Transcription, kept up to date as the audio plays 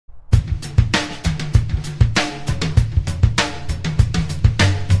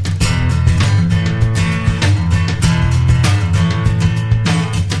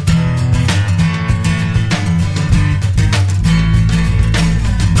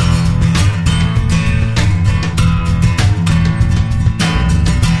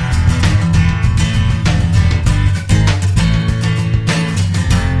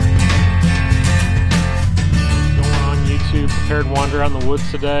Pounder out in the woods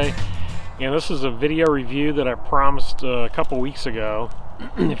today, and this is a video review that I promised a couple weeks ago.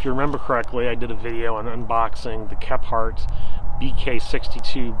 If you remember correctly, I did a video on unboxing the Kephart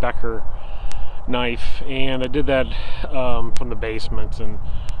BK62 Becker knife, and I did that from the basement. And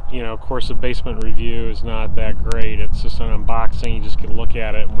you know, of course, the basement review is not that great. It's just an unboxing. You just get a look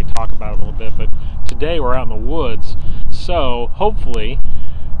at it and we talk about it a little bit. But today we're out in the woods, so hopefully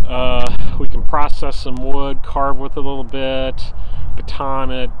we can process some wood, carve with it a little bit,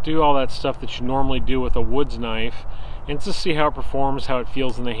 baton it, do all that stuff that you normally do with a woods knife, and just see how it performs, how it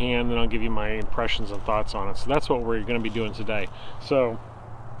feels in the hand. Then I'll give you my impressions and thoughts on it. So that's what we're going to be doing today. So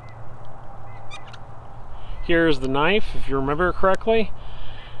here's the knife, if you remember correctly.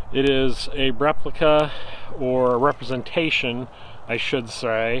 It is a replica, or a representation, I should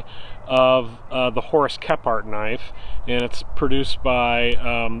say, of the Horace Kephart knife, and it's produced by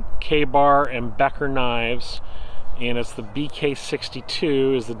Kephart and Becker knives, and it's the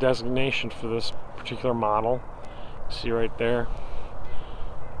BK62 is the designation for this particular model. See right there,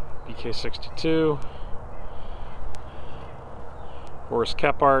 BK62, Horace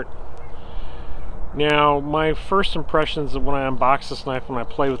Kephart. Now, my first impressions of when I unboxed this knife, when I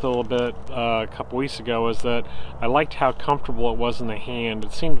played with it a little bit a couple weeks ago, is that I liked how comfortable it was in the hand.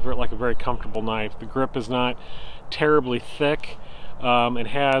 It seemed like a very comfortable knife. The grip is not terribly thick. It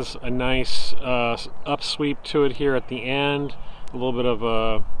has a nice upsweep to it here at the end, a little bit of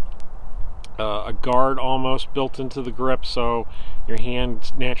a guard almost built into the grip, so your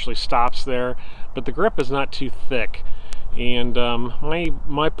hand naturally stops there. But the grip is not too thick. And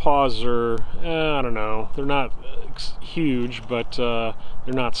my paws are, I don't know, they're not huge, but they're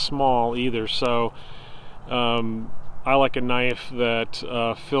not small either. So I like a knife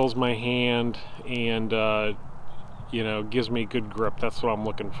that fills my hand and you know, gives me good grip. That's what I'm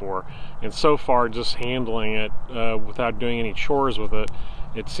looking for. And so far, just handling it without doing any chores with it,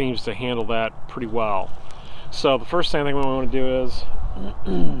 it seems to handle that pretty well. So the first thing I think we want to do is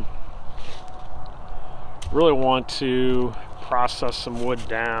really want to process some wood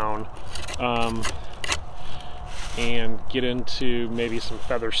down and get into maybe some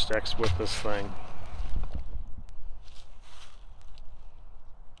feather sticks with this thing.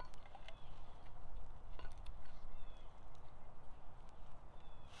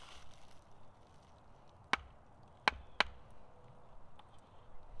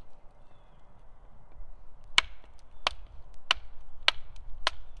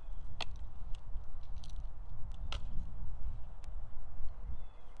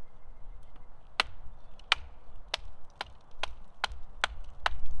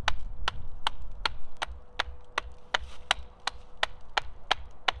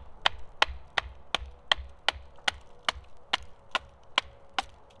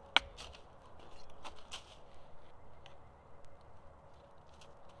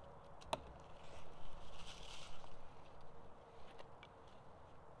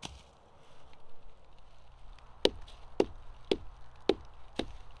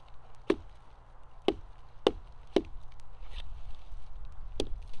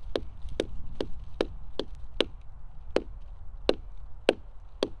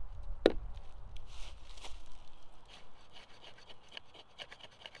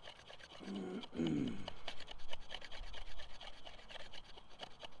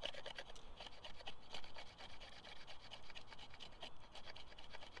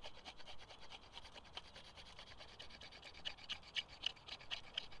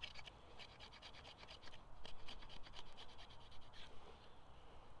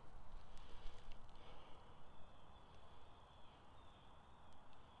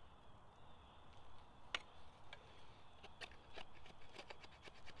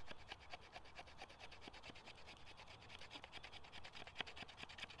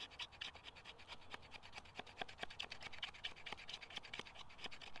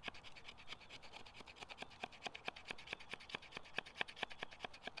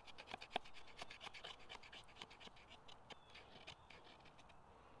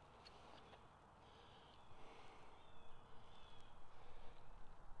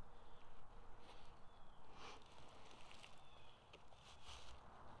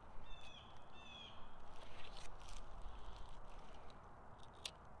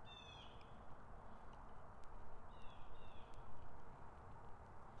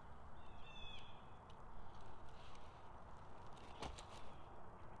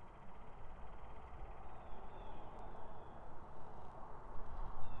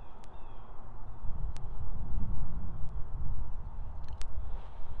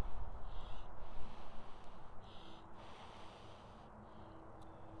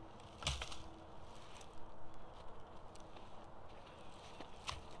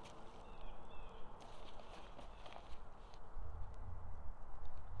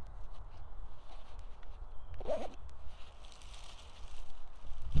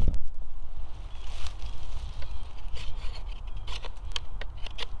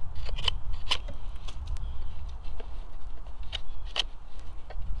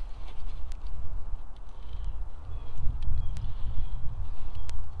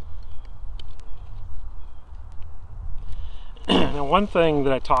 one thing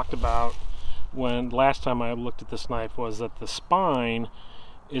that I talked about when last time I looked at this knife was that the spine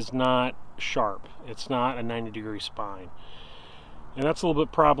is not sharp. It's not a 90-degree spine. And that's a little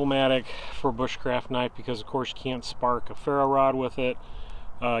bit problematic for a bushcraft knife because, of course, you can't spark a ferro rod with it.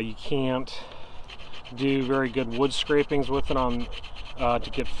 You can't do very good wood scrapings with it on to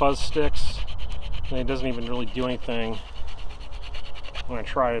get fuzz sticks. And it doesn't even really do anything. When I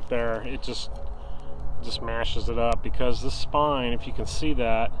try it there, it just mashes it up, because this spine, if you can see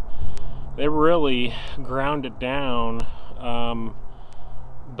that, they really ground it down,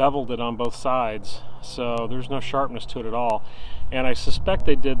 beveled it on both sides, so there's no sharpness to it at all. And I suspect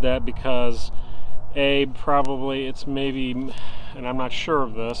they did that because probably it's maybe, and I'm not sure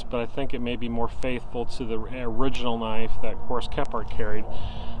of this, but I think it may be more faithful to the original knife that, of course, Kephart carried.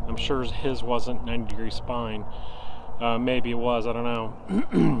 I'm sure his wasn't 90-degree spine. Maybe it was, I don't know.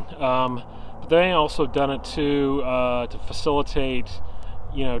 But they also done it to facilitate,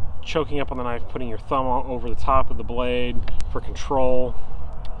 you know, choking up on the knife, putting your thumb over the top of the blade for control.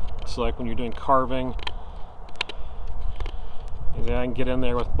 So like when you're doing carving, I can get in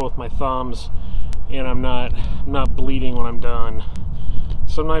there with both my thumbs and I'm not bleeding when I'm done.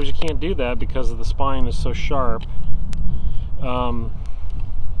 Sometimes you can't do that because the spine is so sharp.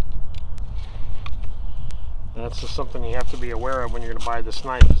 That's just something you have to be aware of when you're going to buy this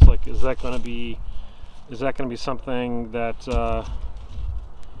knife. It's like, is that going to be something that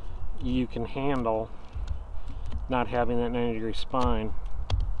you can handle, not having that 90-degree spine?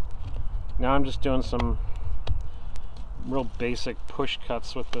 Now I'm just doing some real basic push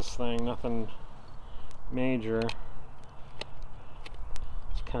cuts with this thing, nothing major.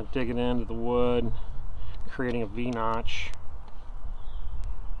 Just kind of digging into the wood, creating a V-notch.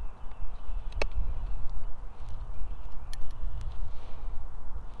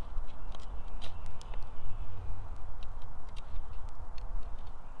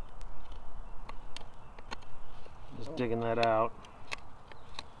 Just digging that out.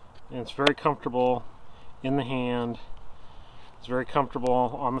 And it's very comfortable in the hand. It's very comfortable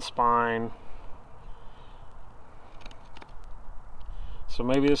on the spine. So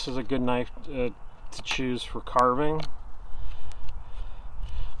maybe this is a good knife to choose for carving.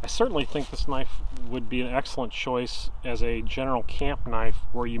 I certainly think this knife would be an excellent choice as a general camp knife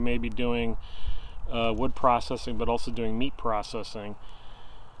where you may be doing wood processing but also doing meat processing.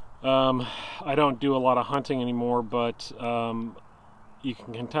 I don't do a lot of hunting anymore, but you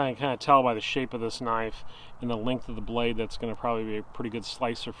can kind of tell by the shape of this knife and the length of the blade that's going to probably be a pretty good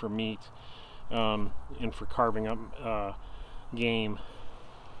slicer for meat and for carving up game.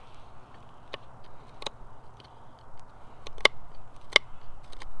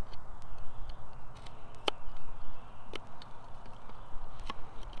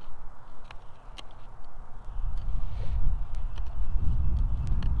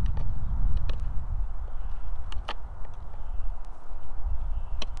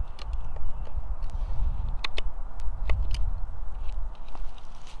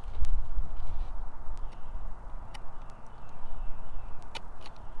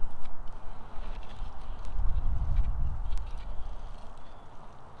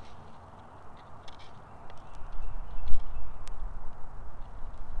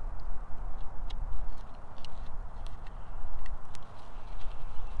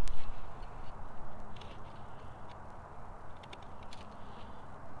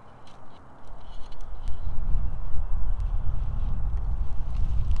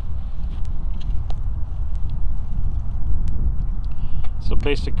 So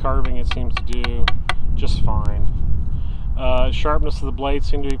basic carving it seems to do just fine. Sharpness of the blade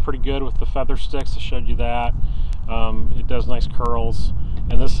seemed to be pretty good with the feather sticks. I showed you that. It does nice curls,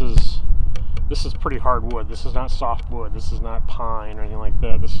 and this is pretty hard wood. This is not soft wood. This is not pine or anything like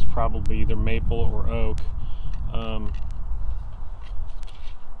that. This is probably either maple or oak.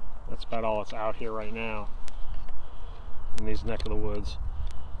 That's about all that's out here right now in these neck of the woods.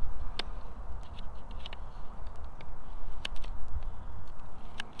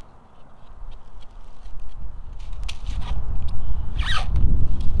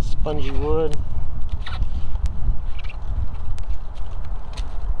 Spongy wood.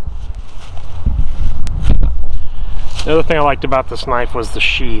 The other thing I liked about this knife was the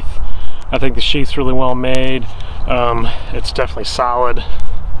sheath. I think the sheath's really well made. It's definitely solid.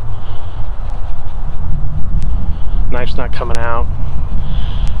 Knife's not coming out.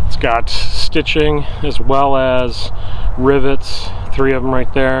 It's got stitching as well as rivets. 3 of them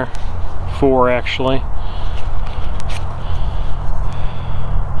right there. 4 actually.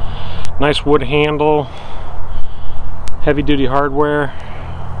 Nice wood handle, heavy duty hardware.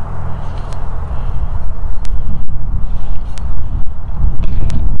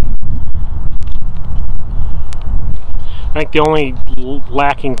 think the only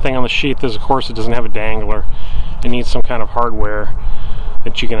lacking thing on the sheath is, of course, it doesn't have a dangler. It needs some kind of hardware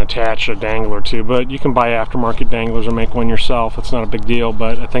that you can attach a dangler to, but you can buy aftermarket danglers or make one yourself. It's not a big deal,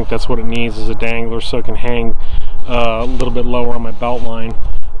 but I think that's what it needs, is a dangler so it can hang a little bit lower on my belt line.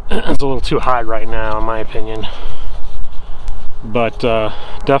 It's a little too high right now, in my opinion. But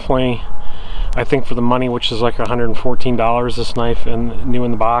definitely, I think for the money, which is like $114, this knife, and new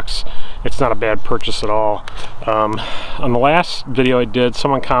in the box, it's not a bad purchase at all. On the last video I did,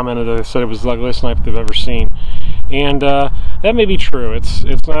 someone commented that they said it was the ugliest knife they've ever seen, and that may be true. It's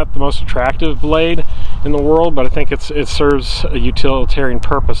not the most attractive blade in the world, but I think it serves a utilitarian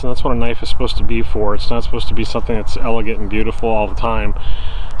purpose, and that's what a knife is supposed to be for. It's not supposed to be something that's elegant and beautiful all the time.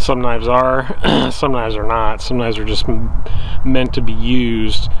 Some knives are, some knives are not. Some knives are just meant to be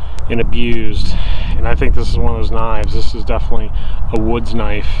used and abused, and I think this is one of those knives. This is definitely a woods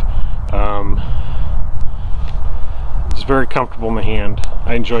knife. It's very comfortable in the hand.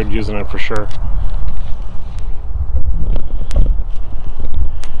 I enjoyed using it for sure.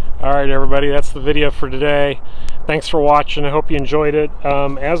 Alright everybody, that's the video for today. Thanks for watching. I hope you enjoyed it.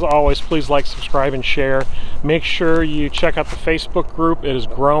 As always, please like, subscribe, and share. Make sure you check out the Facebook group. It is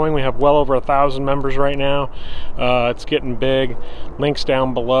growing. We have well over 1,000 members right now. It's getting big. Links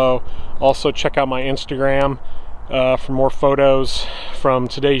down below. Also check out my Instagram for more photos from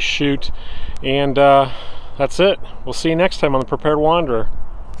today's shoot. And that's it. We'll see you next time on The Prepared Wanderer.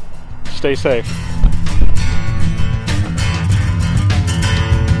 Stay safe.